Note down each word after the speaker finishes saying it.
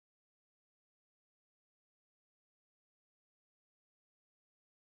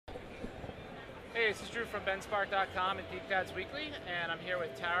Hey, this is Drew from benspark.com and ThinkPads Weekly, and I'm here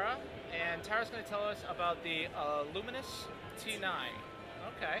with Tarah, and Tarah's going to tell us about the Illuminus T9.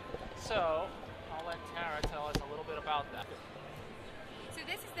 Okay, so I'll let Tarah tell us a little bit about that. So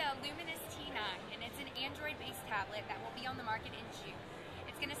this is the Illuminus T9, and it's an Android-based tablet that will be on the market in June.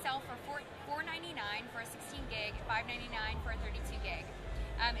 It's going to sell for $499 for a 16 gig, $599 for a 32 gig.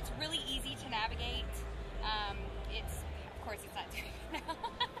 It's really easy to navigate. Of course it's not doing it now.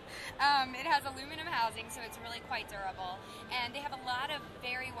 It has aluminum housing, so it's really quite durable. And they have a lot of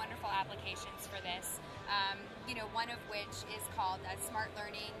very wonderful applications for this. One of which is called Smart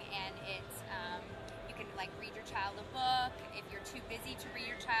Learning, and it's you can like read your child a book. If you're too busy to read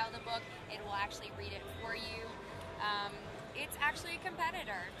your child a book, it will actually read it for you. It's actually a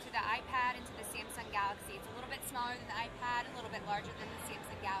competitor to the iPad and to the Samsung Galaxy. It's a little bit smaller than the iPad, a little bit larger than the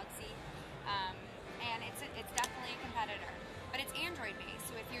Samsung Galaxy, and it's definitely a competitor. But it's Android-based,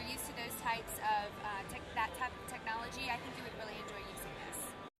 so if you're used to those types of that type of technology, I think you would really enjoy using this.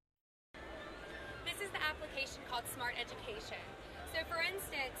 This is the application called Smart Education. So, for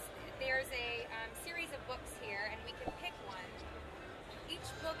instance, there's a series of books here, and we can pick one. Each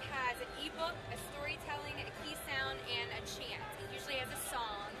book has an ebook, a storytelling, a key sound, and a chant. It usually has a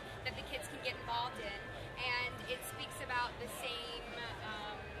song that the kids can get involved in, and it speaks about the same